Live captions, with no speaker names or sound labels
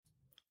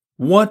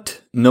What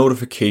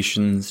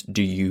notifications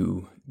do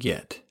you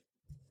get?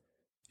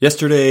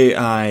 Yesterday,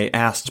 I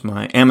asked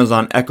my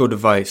Amazon Echo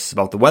device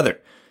about the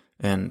weather,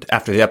 and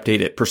after the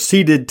update, it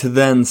proceeded to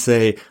then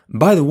say,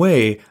 by the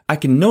way, I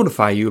can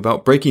notify you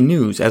about breaking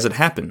news as it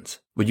happens.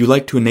 Would you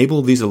like to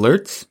enable these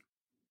alerts?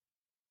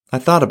 I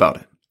thought about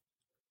it.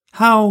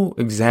 How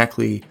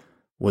exactly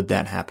would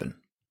that happen?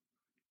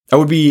 I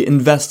would be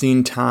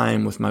investing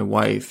time with my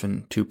wife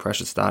and two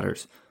precious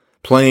daughters,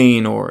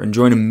 playing or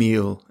enjoying a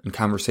meal and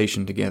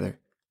conversation together.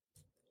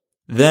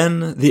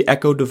 Then the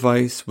Echo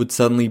device would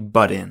suddenly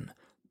butt in,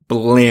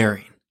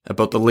 blaring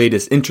about the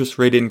latest interest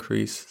rate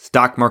increase,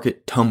 stock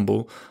market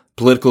tumble,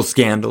 political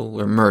scandal,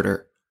 or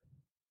murder.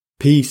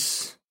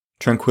 Peace,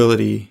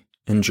 tranquility,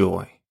 and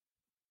joy.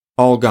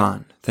 All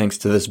gone thanks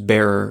to this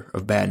bearer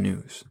of bad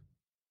news.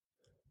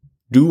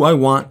 Do I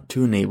want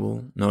to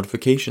enable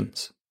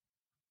notifications?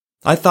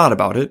 I thought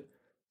about it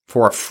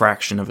for a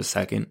fraction of a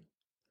second.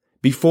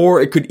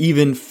 Before it could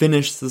even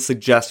finish the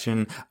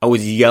suggestion, I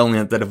was yelling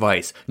at the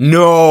device,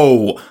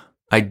 "No!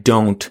 I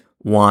don't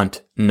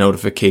want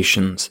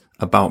notifications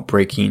about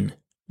breaking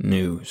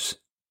news."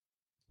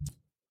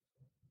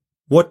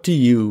 What do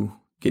you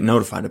get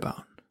notified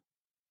about?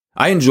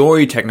 I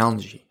enjoy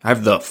technology. I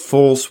have the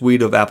full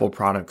suite of Apple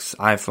products: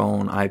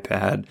 iPhone,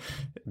 iPad,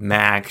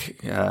 Mac,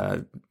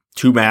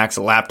 two Macs,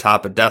 a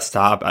laptop, a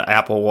desktop, an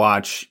Apple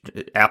Watch,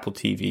 Apple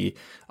TV,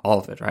 all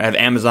of it, right? I have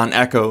Amazon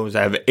Echoes.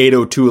 I have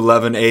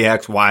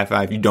 802.11ax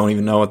Wi-Fi. If you don't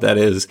even know what that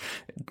is,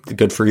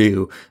 good for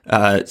you.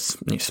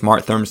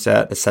 Smart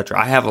thermostat, etc.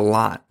 I have a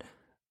lot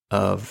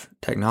of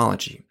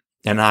technology,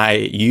 and I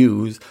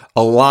use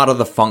a lot of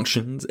the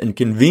functions and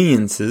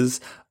conveniences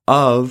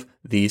of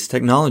these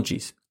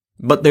technologies.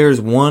 But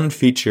there's one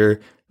feature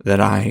that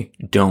I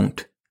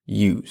don't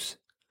use: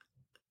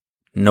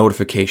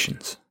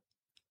 notifications.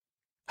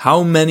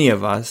 How many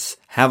of us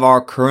have our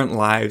current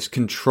lives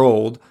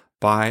controlled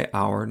by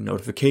our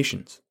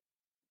notifications?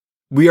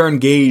 We are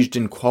engaged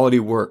in quality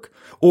work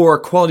or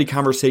quality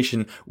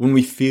conversation when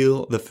we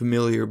feel the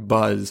familiar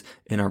buzz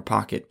in our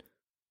pocket.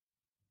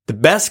 The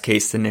best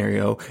case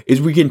scenario is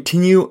we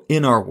continue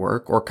in our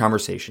work or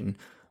conversation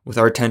with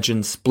our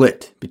attention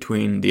split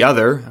between the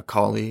other, a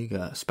colleague,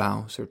 a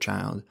spouse, or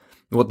child,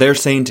 what they're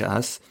saying to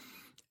us,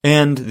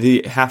 and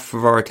the half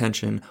of our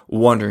attention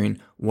wondering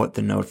what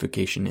the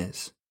notification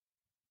is.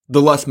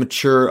 The less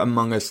mature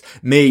among us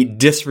may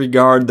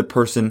disregard the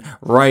person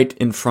right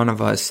in front of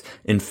us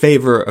in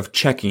favor of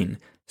checking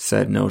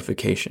said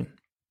notification.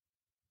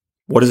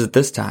 What is it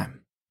this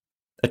time?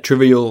 A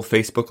trivial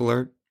Facebook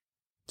alert?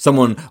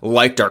 Someone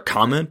liked our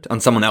comment on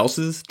someone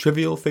else's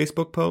trivial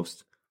Facebook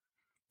post?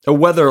 A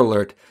weather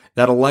alert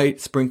that a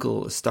light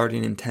sprinkle is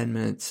starting in 10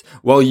 minutes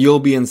while you'll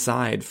be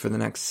inside for the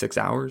next 6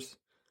 hours?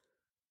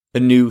 A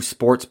new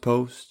sports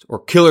post or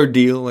killer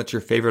deal at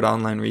your favorite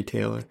online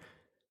retailer?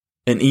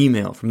 An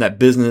email from that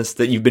business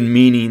that you've been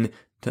meaning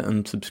to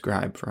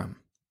unsubscribe from?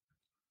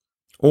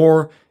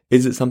 Or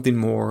is it something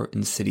more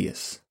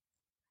insidious?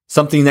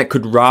 Something that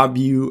could rob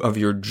you of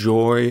your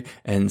joy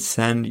and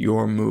send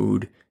your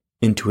mood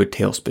into a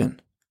tailspin?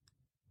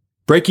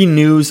 Breaking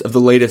news of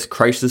the latest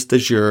crisis du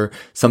jour,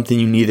 something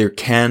you neither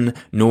can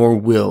nor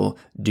will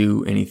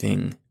do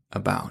anything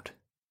about.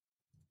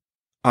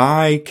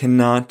 I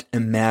cannot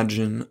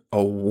imagine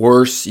a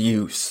worse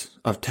use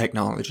of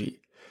technology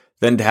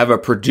than to have a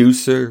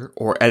producer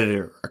or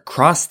editor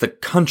across the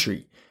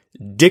country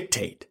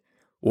dictate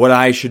what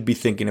I should be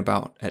thinking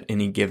about at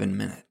any given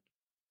minute.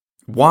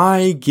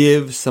 Why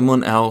give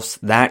someone else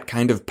that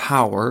kind of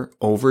power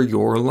over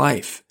your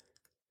life?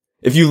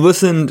 If you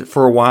listened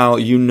for a while,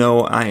 you know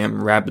I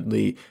am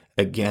rabidly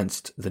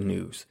against the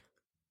news.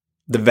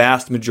 The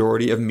vast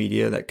majority of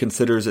media that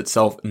considers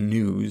itself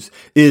news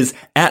is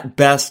at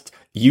best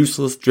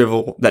useless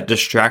drivel that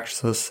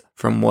distracts us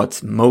from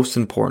what's most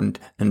important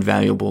and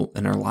valuable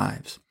in our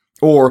lives.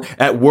 Or,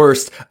 at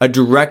worst, a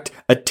direct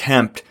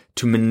attempt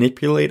to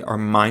manipulate our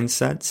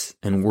mindsets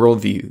and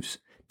worldviews,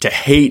 to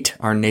hate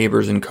our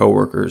neighbors and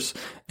coworkers,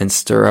 and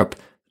stir up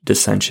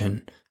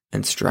dissension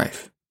and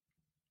strife.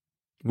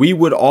 We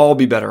would all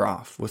be better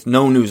off with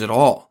no news at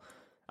all.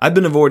 I've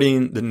been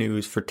avoiding the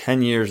news for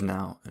 10 years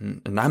now,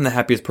 and I'm the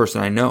happiest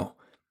person I know.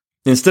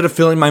 Instead of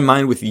filling my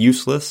mind with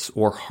useless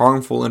or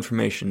harmful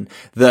information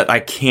that I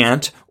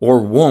can't or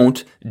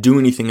won't do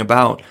anything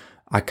about,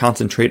 I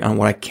concentrate on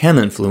what I can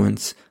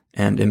influence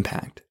and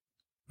impact: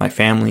 my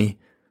family,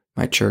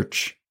 my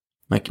church,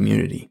 my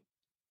community.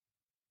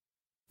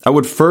 I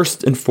would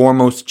first and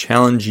foremost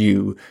challenge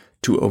you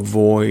to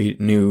avoid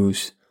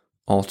news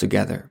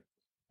altogether.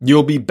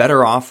 You'll be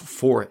better off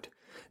for it.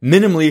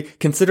 Minimally,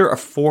 consider a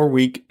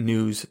 4-week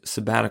news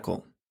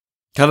sabbatical.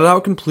 Cut it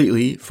out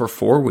completely for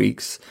 4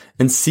 weeks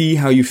and see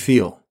how you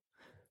feel.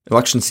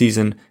 Election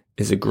season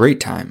is a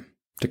great time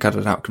to cut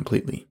it out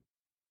completely.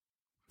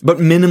 But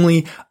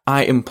minimally,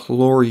 I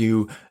implore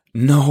you,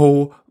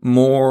 no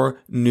more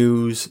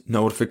news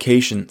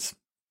notifications.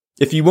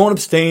 If you won't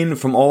abstain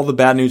from all the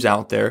bad news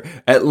out there,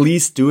 at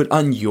least do it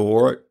on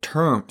your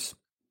terms.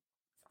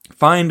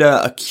 Find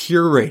a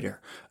curator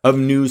of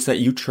news that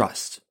you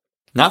trust.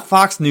 Not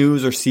Fox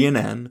News or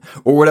CNN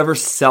or whatever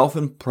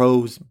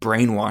self-imposed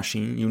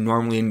brainwashing you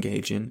normally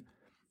engage in,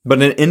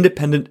 but an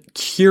independent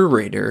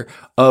curator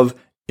of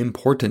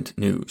important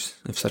news,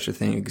 if such a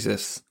thing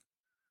exists.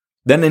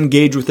 Then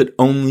engage with it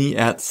only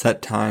at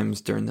set times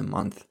during the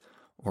month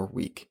or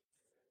week.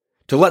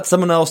 To let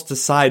someone else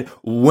decide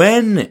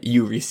when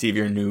you receive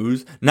your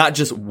news, not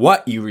just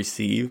what you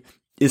receive,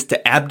 is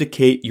to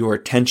abdicate your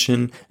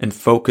attention and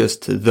focus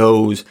to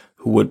those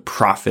who would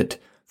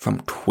profit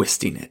from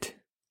twisting it.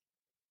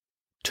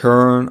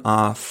 Turn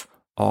off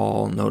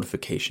all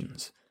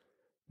notifications.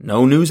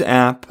 No news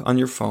app on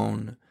your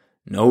phone,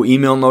 no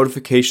email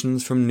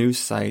notifications from news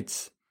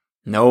sites,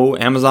 no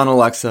Amazon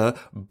Alexa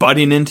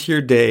butting into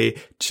your day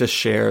to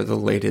share the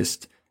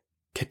latest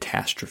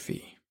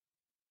catastrophe.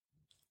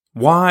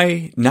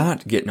 Why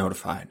not get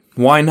notified?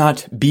 Why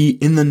not be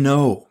in the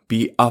know,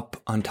 be up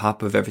on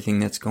top of everything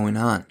that's going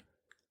on?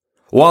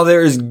 While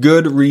there is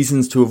good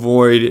reasons to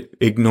avoid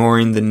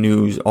ignoring the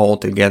news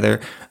altogether,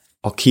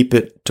 I'll keep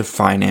it to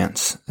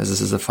finance, as this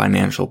is a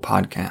financial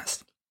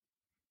podcast.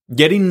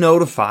 Getting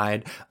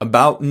notified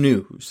about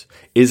news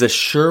is a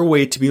sure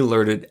way to be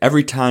alerted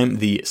every time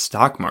the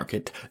stock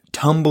market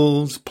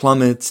tumbles,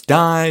 plummets,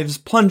 dives,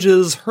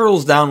 plunges,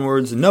 hurtles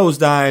downwards,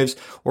 nosedives,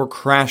 or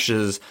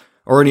crashes,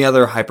 or any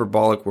other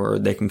hyperbolic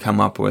word they can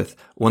come up with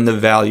when the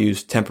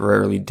values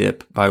temporarily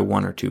dip by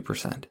 1 or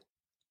 2%.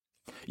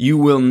 You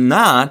will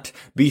not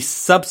be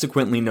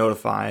subsequently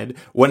notified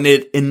when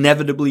it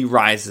inevitably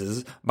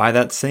rises by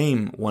that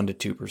same 1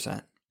 to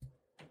 2%.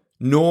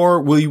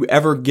 Nor will you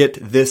ever get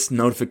this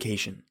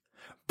notification.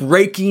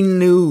 Breaking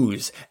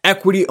news!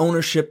 Equity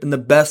ownership in the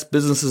best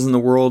businesses in the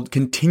world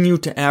continue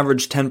to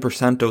average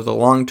 10% over the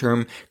long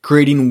term,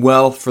 creating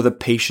wealth for the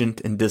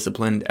patient and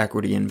disciplined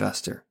equity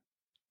investor.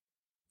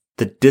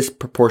 The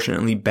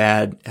disproportionately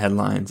bad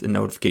headlines and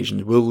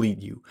notifications will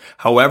lead you,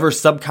 however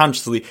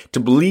subconsciously, to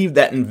believe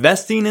that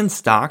investing in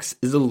stocks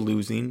is a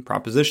losing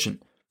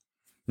proposition.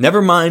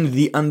 Never mind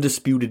the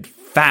undisputed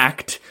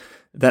fact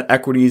that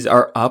equities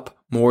are up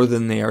more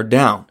than they are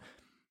down.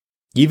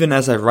 Even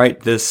as I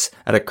write this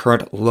at a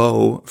current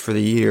low for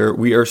the year,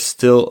 we are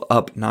still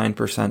up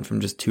 9%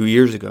 from just 2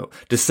 years ago,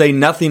 to say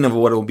nothing of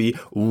what it will be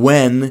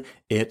when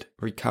it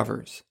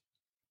recovers.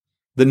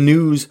 The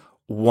news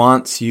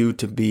wants you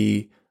to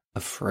be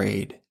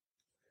afraid.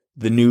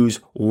 The news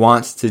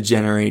wants to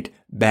generate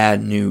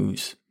bad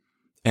news,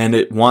 and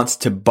it wants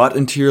to butt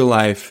into your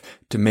life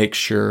to make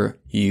sure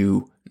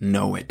you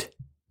know it.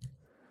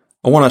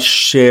 I want to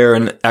share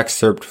an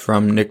excerpt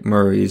from Nick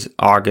Murray's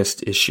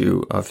August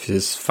issue of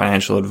his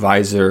Financial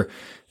Advisor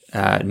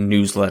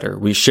newsletter.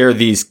 We share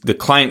the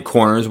client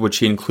corners, which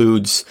he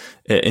includes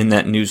in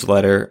that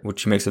newsletter,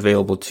 which he makes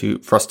available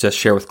for us to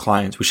share with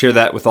clients. We share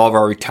that with all of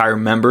our retired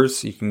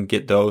members. You can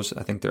get those.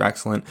 I think they're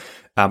excellent.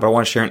 But I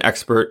want to share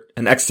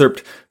an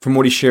excerpt from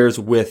what he shares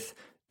with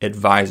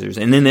advisors.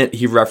 And in it,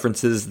 he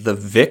references the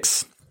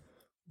VIX,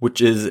 which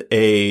is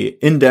a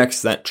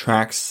index that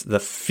tracks the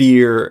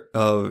fear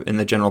in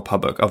the general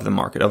public of the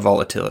market, of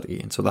volatility.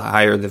 And so the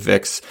higher the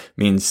VIX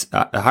means,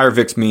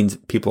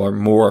 people are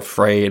more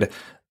afraid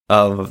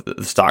of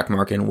the stock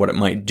market and what it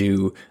might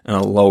do, and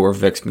a lower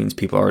VIX means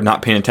people are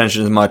not paying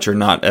attention as much or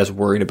not as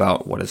worried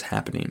about what is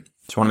happening.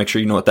 So I want to make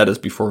sure you know what that is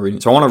before reading.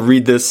 So I want to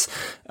read this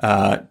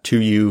to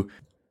you,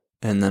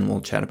 and then we'll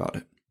chat about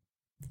it.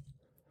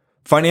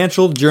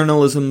 Financial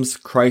journalism's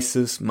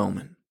crisis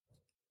moment.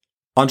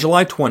 On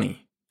July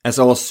 20, as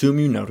I'll assume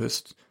you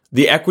noticed,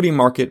 the equity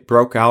market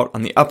broke out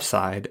on the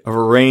upside of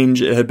a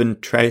range it had been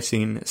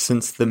tracing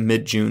since the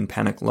mid-June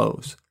panic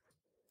lows.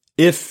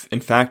 If, in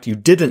fact, you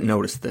didn't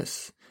notice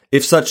this,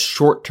 if such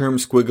short-term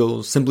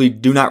squiggles simply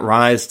do not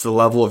rise to the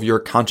level of your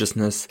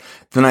consciousness,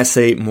 then I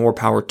say more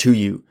power to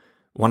you.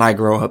 When I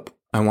grow up,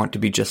 I want to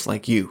be just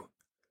like you.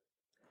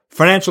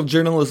 Financial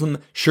journalism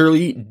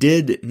surely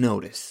did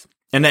notice,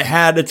 and it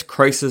had its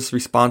crisis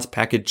response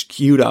package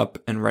queued up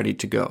and ready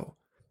to go.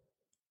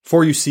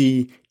 For you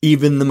see,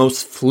 even the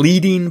most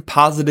fleeting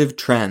positive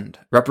trend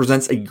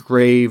represents a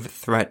grave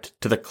threat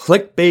to the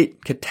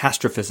clickbait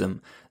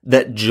catastrophism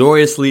that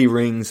joyously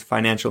rings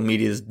financial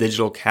media's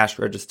digital cash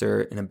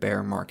register in a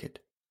bear market.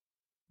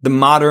 The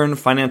modern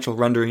financial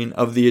rendering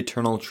of the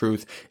eternal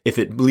truth, if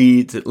it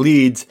bleeds, it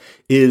leads,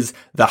 is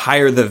the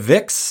higher the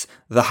VIX,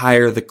 the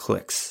higher the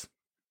clicks,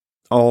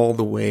 all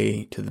the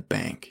way to the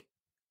bank.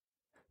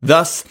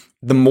 Thus,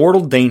 the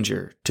mortal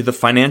danger to the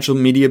financial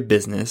media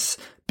business,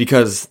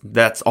 because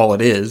that's all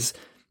it is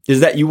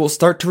that you will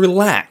start to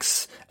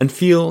relax and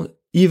feel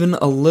even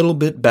a little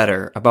bit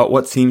better about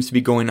what seems to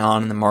be going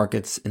on in the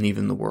markets and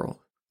even the world.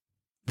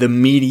 The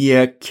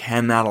media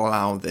cannot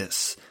allow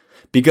this,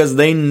 because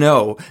they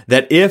know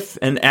that if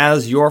and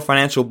as your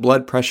financial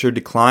blood pressure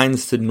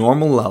declines to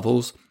normal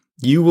levels,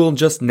 you will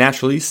just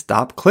naturally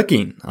stop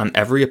clicking on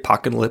every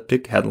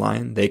apocalyptic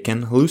headline they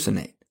can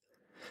hallucinate.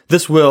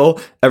 This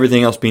will,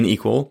 everything else being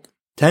equal,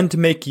 tend to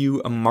make you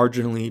a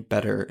marginally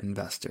better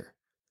investor.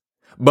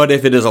 But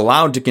if it is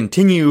allowed to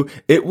continue,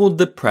 it will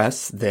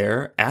depress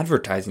their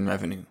advertising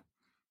revenue.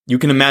 You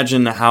can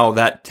imagine how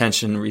that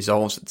tension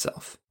resolves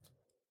itself.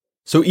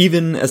 So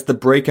even as the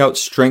breakout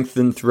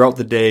strengthened throughout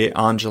the day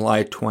on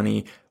July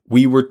 20,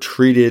 we were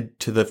treated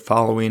to the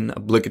following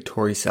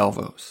obligatory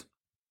salvos.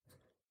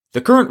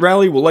 The current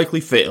rally will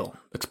likely fail.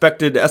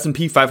 Expected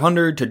S&P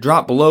 500 to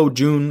drop below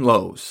June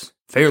lows.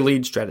 Fair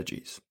lead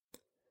strategies.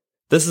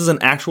 This is an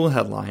actual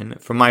headline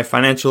from my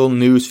financial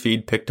news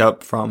feed picked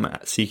up from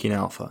Seeking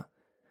Alpha.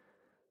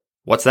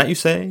 What's that you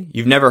say?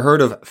 You've never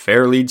heard of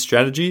fair lead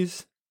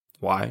strategies?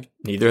 Why,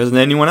 neither has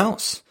anyone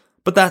else.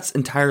 But that's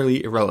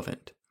entirely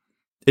irrelevant.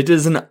 It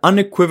is an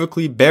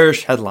unequivocally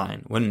bearish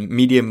headline when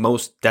media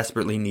most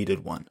desperately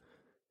needed one.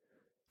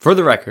 For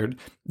the record,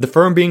 the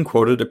firm being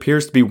quoted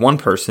appears to be one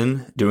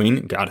person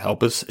doing, God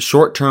help us,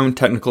 short-term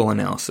technical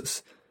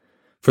analysis.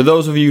 For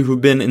those of you who've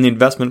been in the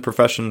investment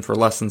profession for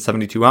less than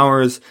 72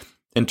 hours,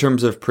 in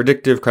terms of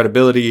predictive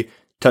credibility,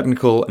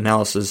 technical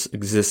analysis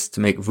exists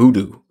to make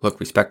voodoo look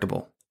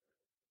respectable.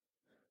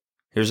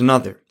 Here's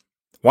another.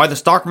 Why the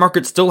stock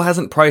market still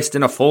hasn't priced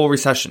in a full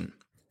recession.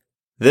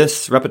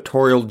 This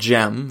reportorial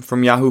gem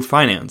from Yahoo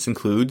Finance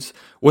includes,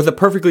 with a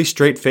perfectly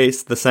straight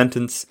face, the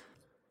sentence,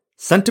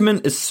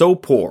 "Sentiment is so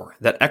poor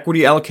that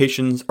equity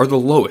allocations are the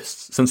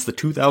lowest since the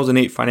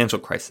 2008 financial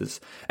crisis,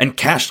 and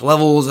cash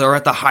levels are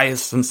at the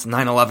highest since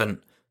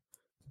 9/11.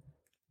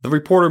 The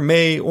reporter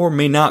may or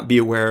may not be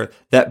aware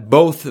that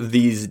both of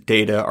these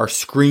data are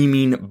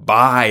screaming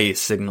buy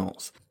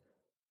signals.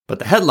 But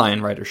the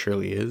headline writer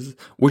surely is,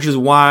 which is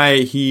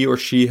why he or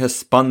she has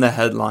spun the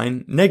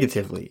headline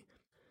negatively.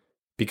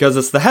 Because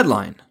it's the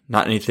headline,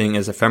 not anything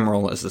as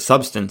ephemeral as the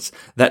substance,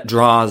 that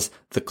draws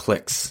the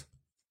clicks.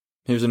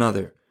 Here's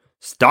another.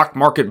 Stock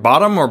market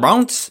bottom or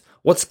bounce?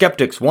 What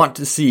skeptics want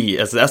to see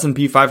as the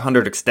S&P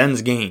 500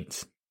 extends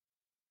gains.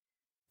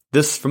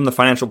 This from the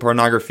financial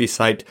pornography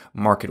site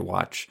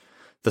MarketWatch.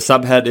 The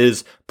subhead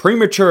is,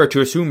 premature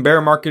to assume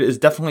bear market is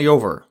definitely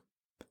over.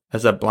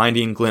 As a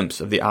blinding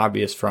glimpse of the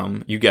obvious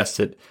from, you guessed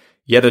it,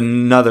 yet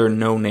another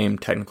no-name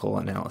technical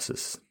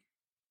analysis.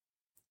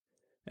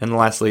 And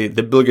lastly,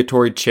 the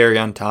obligatory cherry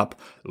on top,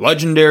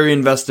 legendary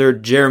investor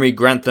Jeremy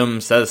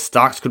Grantham says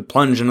stocks could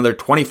plunge another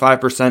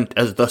 25%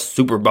 as the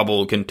super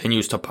bubble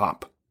continues to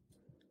pop.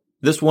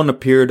 This one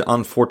appeared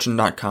on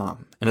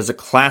Fortune.com and is a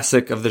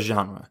classic of the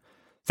genre.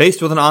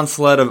 Faced with an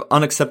onslaught of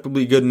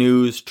unacceptably good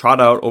news, trot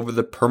out over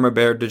the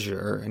perma-bear du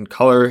jour and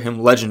color him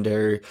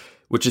legendary,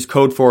 which is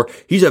code for,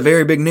 he's a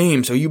very big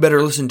name, so you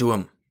better listen to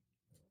him.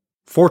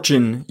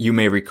 Fortune, you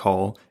may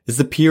recall, is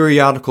the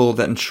periodical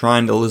that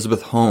enshrined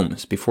Elizabeth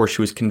Holmes before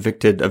she was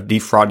convicted of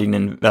defrauding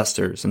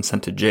investors and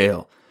sent to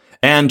jail,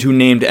 and who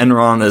named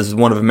Enron as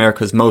one of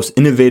America's most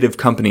innovative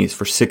companies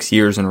for 6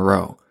 years in a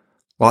row.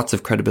 Lots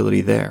of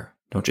credibility there,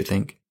 don't you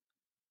think?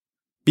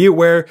 Be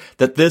aware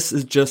that this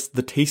is just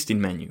the tasting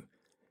menu.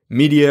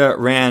 Media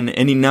ran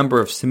any number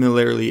of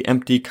similarly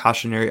empty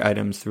cautionary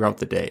items throughout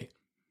the day.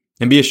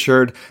 And be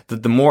assured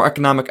that the more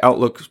economic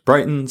outlook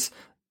brightens,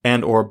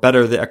 and or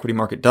better the equity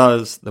market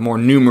does, the more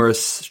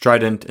numerous,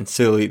 strident, and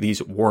silly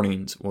these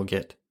warnings will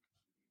get.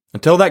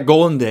 Until that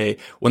golden day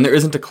when there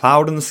isn't a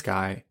cloud in the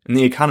sky, and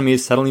the economy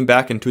is settling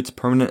back into its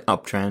permanent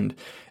uptrend,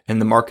 and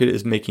the market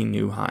is making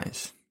new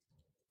highs.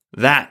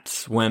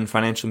 That's when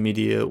financial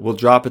media will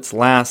drop its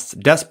last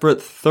desperate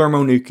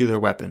thermonuclear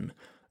weapon,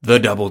 the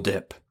double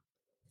dip.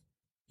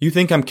 You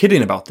think I'm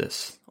kidding about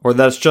this, or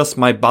that it's just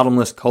my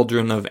bottomless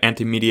cauldron of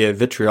anti-media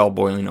vitriol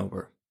boiling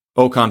over.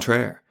 Au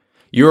contraire.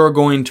 You're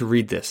going to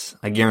read this,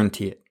 I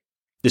guarantee it.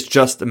 It's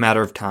just a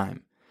matter of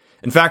time.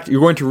 In fact, you're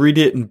going to read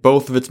it in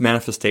both of its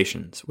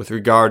manifestations with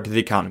regard to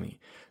the economy.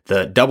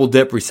 The double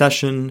dip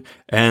recession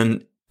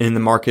and in the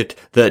market,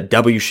 the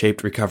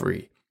W-shaped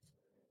recovery.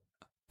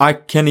 I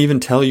can't even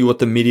tell you what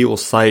the media will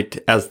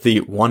cite as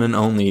the one and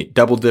only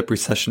double dip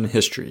recession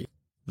history.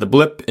 The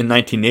blip in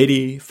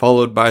 1980,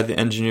 followed by the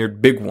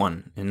engineered big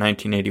one in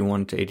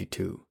 1981 to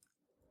 82.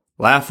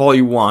 Laugh all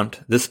you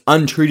want, this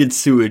untreated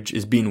sewage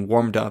is being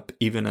warmed up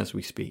even as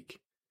we speak.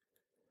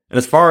 And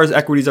as far as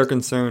equities are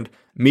concerned,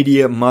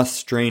 media must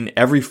strain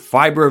every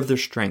fiber of their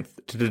strength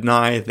to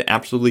deny the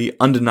absolutely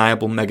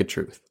undeniable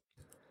megatruth.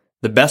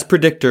 The best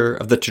predictor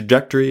of the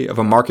trajectory of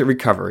a market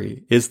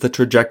recovery is the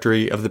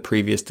trajectory of the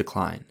previous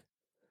decline.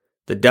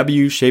 The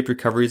W-shaped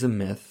recovery is a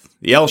myth.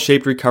 The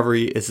L-shaped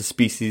recovery is a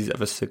species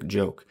of a sick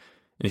joke.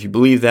 And if you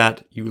believe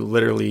that, you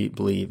literally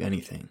believe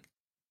anything.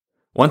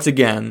 Once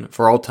again,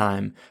 for all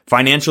time,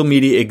 financial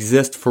media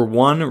exist for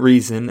one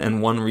reason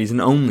and one reason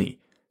only,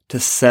 to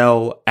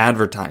sell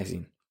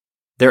advertising.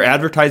 Their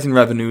advertising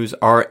revenues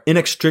are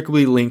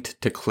inextricably linked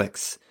to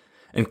clicks,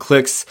 and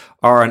clicks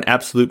are an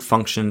absolute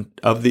function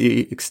of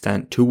the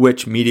extent to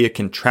which media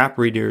can trap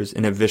readers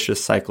in a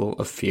vicious cycle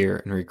of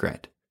fear and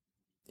regret.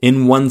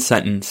 In one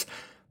sentence,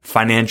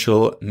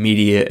 financial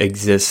media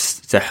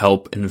exists to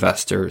help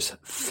investors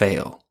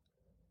fail.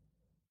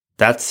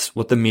 That's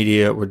what the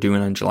media were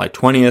doing on July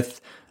 20th.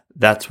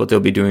 That's what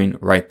they'll be doing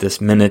right this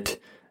minute.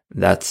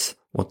 That's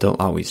what they'll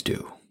always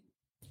do.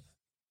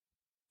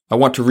 I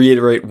want to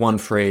reiterate one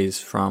phrase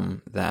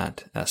from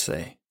that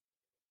essay.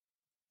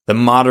 The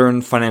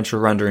modern financial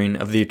rendering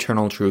of the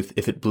eternal truth,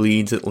 if it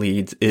bleeds, it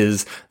leads,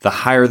 is the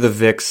higher the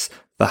VIX,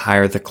 the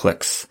higher the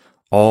clicks.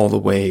 all the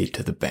way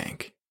to the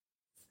bank.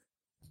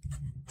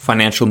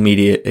 Financial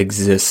media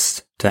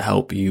exists to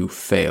help you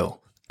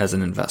fail as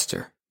an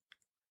investor.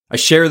 I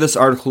share this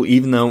article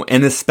even though,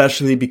 and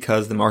especially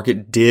because the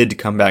market did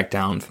come back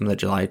down from the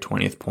July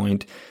 20th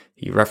point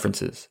he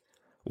references.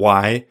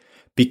 Why?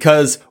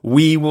 Because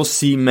we will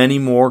see many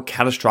more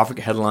catastrophic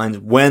headlines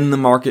when the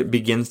market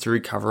begins to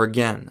recover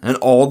again, and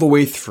all the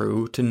way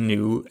through to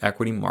new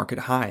equity market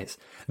highs.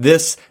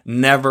 This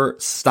never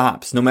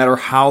stops. No matter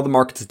how the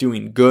market's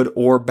doing, good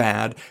or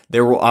bad,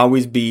 there will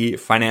always be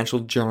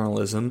financial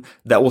journalism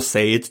that will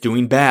say it's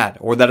doing bad,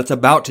 or that it's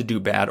about to do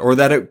bad, or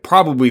that it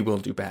probably will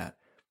do bad.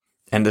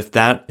 And if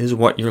that is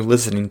what you're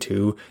listening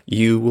to,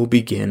 you will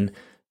begin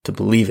to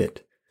believe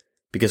it.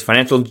 Because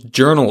financial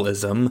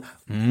journalism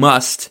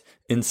must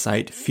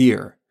incite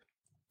fear.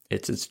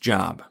 It's its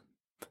job.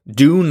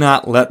 Do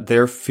not let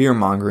their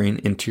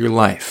fear-mongering into your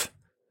life.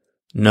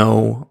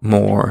 No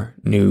more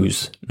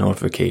news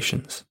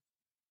notifications.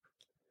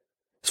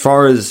 As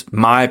far as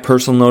my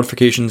personal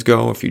notifications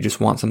go, if you just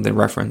want something to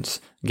reference,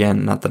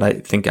 again, not that I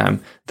think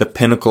I'm the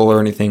pinnacle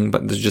or anything,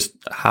 but this is just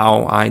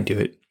how I do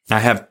it. I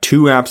have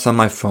 2 apps on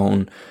my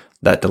phone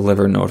that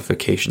deliver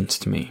notifications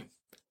to me.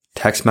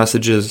 Text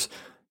messages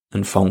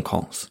and phone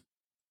calls.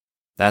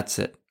 That's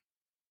it.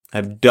 I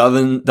have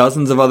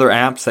dozens of other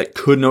apps that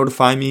could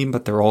notify me,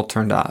 but they're all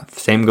turned off.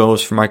 Same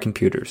goes for my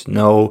computers.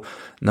 No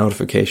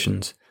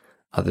notifications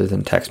other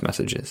than text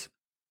messages.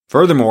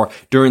 Furthermore,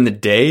 during the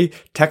day,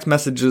 text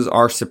messages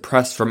are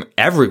suppressed from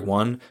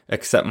everyone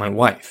except my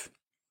wife.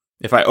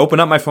 If I open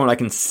up my phone, I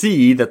can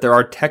see that there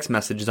are text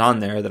messages on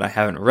there that I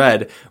haven't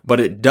read, but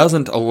it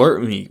doesn't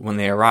alert me when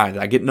they arrive.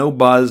 I get no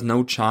buzz,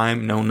 no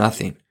chime, no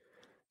nothing.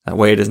 That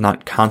way it is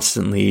not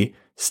constantly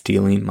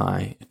stealing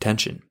my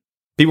attention.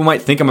 People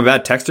might think I'm a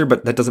bad texter,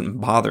 but that doesn't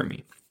bother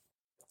me.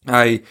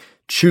 I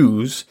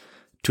choose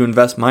to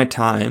invest my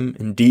time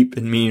in deep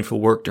and meaningful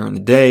work during the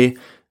day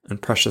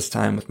and precious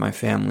time with my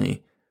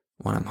family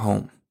when I'm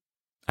home.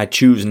 I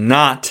choose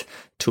not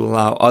to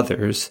allow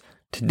others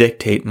to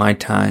dictate my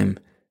time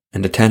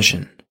and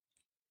attention.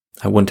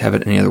 I wouldn't have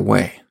it any other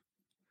way.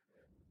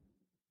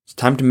 It's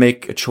time to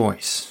make a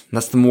choice. And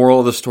that's the moral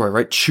of the story,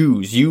 right?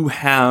 Choose. You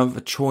have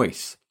a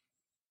choice.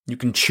 You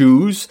can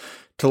choose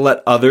to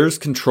let others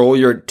control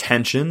your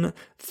attention,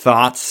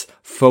 thoughts,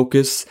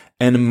 focus,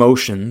 and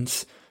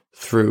emotions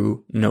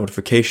through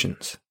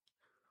notifications.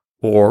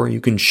 Or you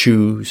can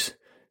choose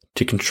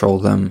to control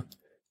them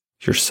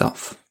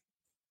yourself.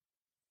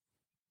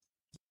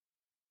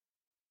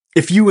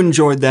 If you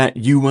enjoyed that,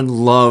 you would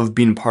love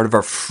being part of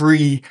our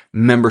free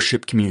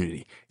membership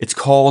community. It's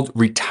called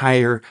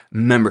Retire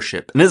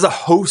Membership and has a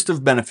host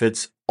of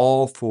benefits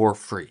all for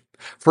free.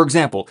 For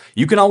example,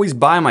 you can always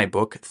buy my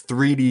book,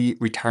 3D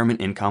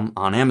Retirement Income,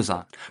 on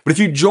Amazon. But if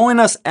you join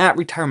us at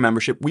Retire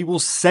Membership, we will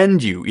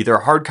send you either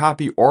a hard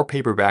copy or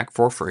paperback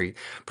for free,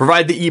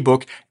 provide the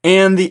ebook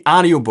and the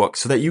audiobook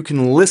so that you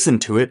can listen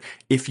to it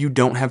if you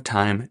don't have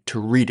time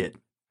to read it.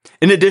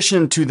 In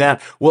addition to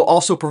that, we'll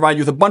also provide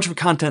you with a bunch of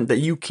content that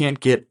you can't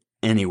get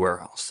anywhere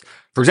else.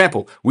 For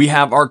example, we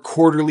have our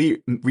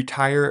quarterly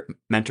Retire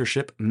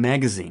Mentorship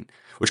magazine,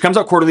 which comes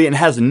out quarterly and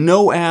has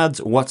no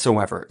ads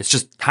whatsoever. It's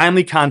just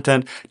timely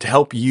content to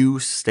help you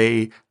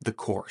stay the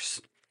course.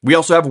 We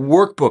also have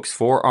workbooks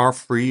for our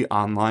free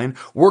online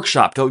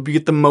workshop to help you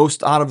get the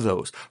most out of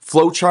those,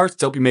 flowcharts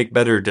to help you make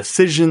better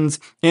decisions,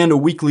 and a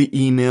weekly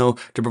email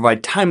to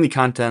provide timely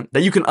content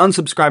that you can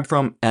unsubscribe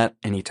from at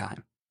any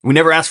time. We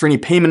never ask for any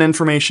payment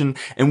information,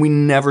 and we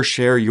never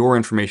share your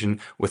information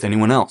with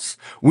anyone else.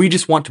 We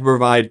just want to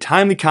provide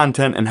timely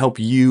content and help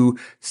you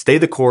stay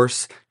the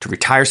course to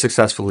retire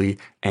successfully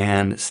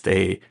and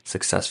stay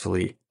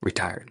successfully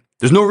retired.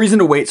 There's no reason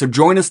to wait, so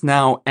join us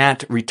now at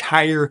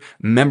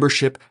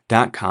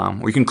retiremembership.com,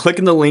 where you can click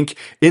in the link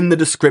in the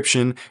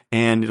description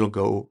and it'll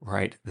go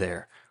right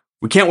there.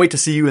 We can't wait to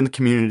see you in the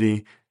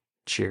community.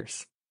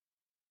 Cheers.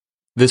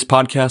 This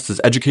podcast is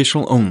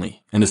educational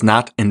only and is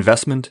not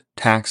investment,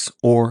 tax,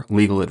 or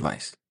legal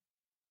advice.